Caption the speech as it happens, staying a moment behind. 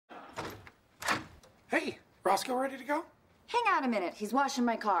Roscoe ready to go? Hang on a minute. He's washing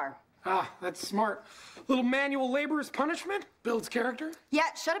my car. Ah, that's smart. Little manual labor is punishment? Builds character?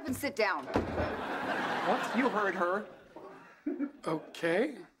 Yeah, shut up and sit down. What? You heard her.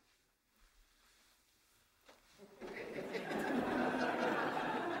 Okay.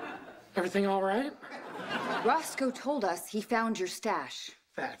 Everything all right? Roscoe told us he found your stash.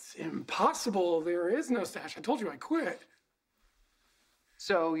 That's impossible. There is no stash. I told you I quit.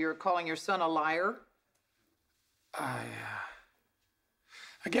 So you're calling your son a liar? I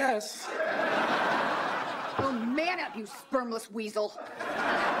guess. Oh, man up, you spermless weasel.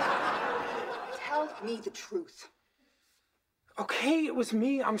 Tell me the truth. Okay, it was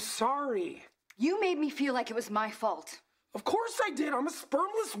me. I'm sorry. You made me feel like it was my fault. Of course I did. I'm a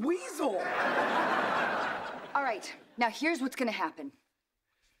spermless weasel. All right, now here's what's gonna happen.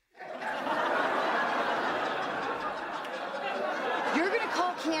 You're gonna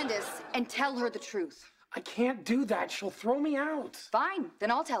call Candace and tell her the truth. I can't do that. She'll throw me out. Fine,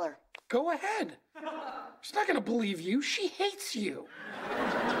 then I'll tell her. Go ahead. She's not gonna believe you. She hates you.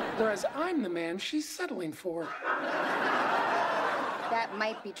 Whereas I'm the man she's settling for. That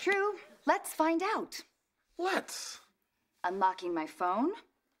might be true. Let's find out. Let's. Unlocking my phone,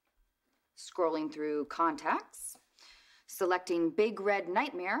 scrolling through contacts, selecting Big Red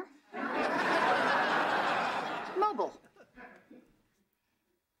Nightmare, mobile.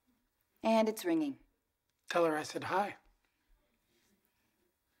 And it's ringing. Tell her I said hi.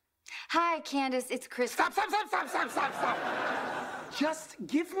 Hi, Candace, it's Chris. Stop. Just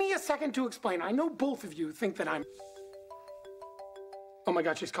give me a second to explain. I know both of you think that I'm... Oh my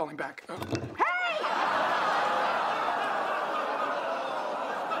God, she's calling back. Oh. Hey!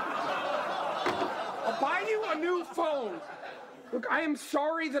 I'll buy you a new phone. Look, I am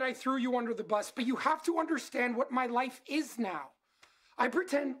sorry that I threw you under the bus, but you have to understand what my life is now. I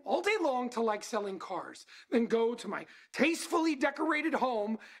pretend all day long to like selling cars, then go to my tastefully decorated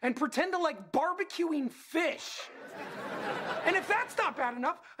home and pretend to like barbecuing fish. And if that's not bad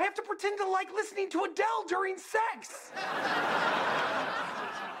enough, I have to pretend to like listening to Adele during sex.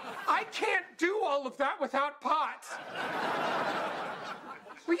 I can't do all of that without pot.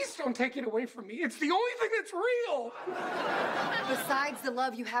 Please don't take it away from me. It's the only thing that's real. Besides the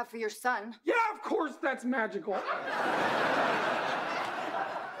love you have for your son. Yeah, of course that's magical.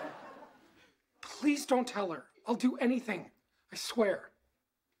 Please don't tell her. I'll do anything. I swear.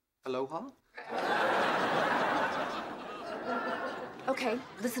 Aloha? Okay,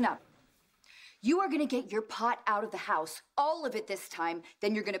 listen up. You are gonna get your pot out of the house, all of it this time,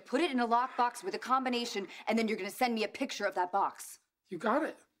 then you're gonna put it in a lockbox with a combination, and then you're gonna send me a picture of that box. You got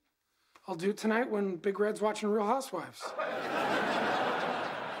it. I'll do it tonight when Big Red's watching Real Housewives.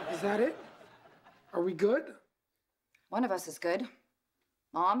 Is that it? Are we good? One of us is good.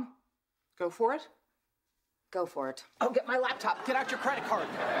 Mom? Go for it? Go for it. Oh, get my laptop. Get out your credit card.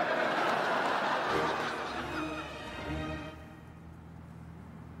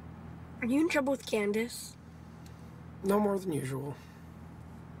 Are you in trouble with Candace? No more than usual.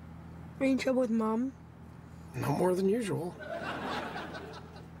 Are you in trouble with Mom? No more than usual.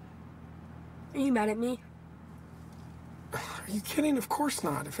 Are you mad at me? Are you kidding? Of course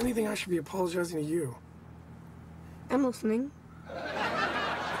not. If anything, I should be apologizing to you. I'm listening.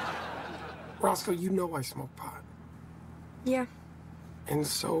 Roscoe, you know I smoke pot. Yeah. And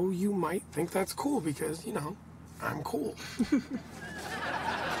so you might think that's cool because, you know, I'm cool.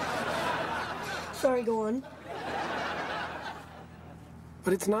 Sorry, go on.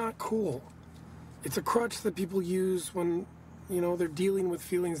 But it's not cool. It's a crutch that people use when, you know, they're dealing with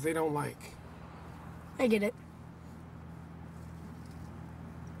feelings they don't like. I get it.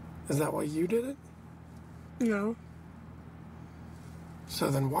 Is that why you did it? No.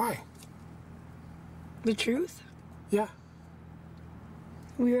 So then why? The truth? Yeah.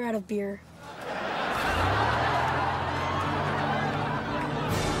 We were out of beer.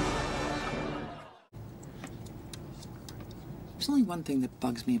 There's only one thing that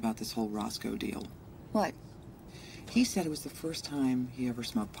bugs me about this whole Roscoe deal. What? He said it was the first time he ever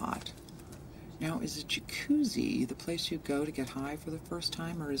smoked pot. Now, is a jacuzzi the place you go to get high for the first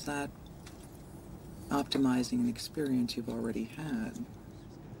time, or is that optimizing an experience you've already had?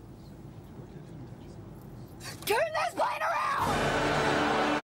 Turn this plane around!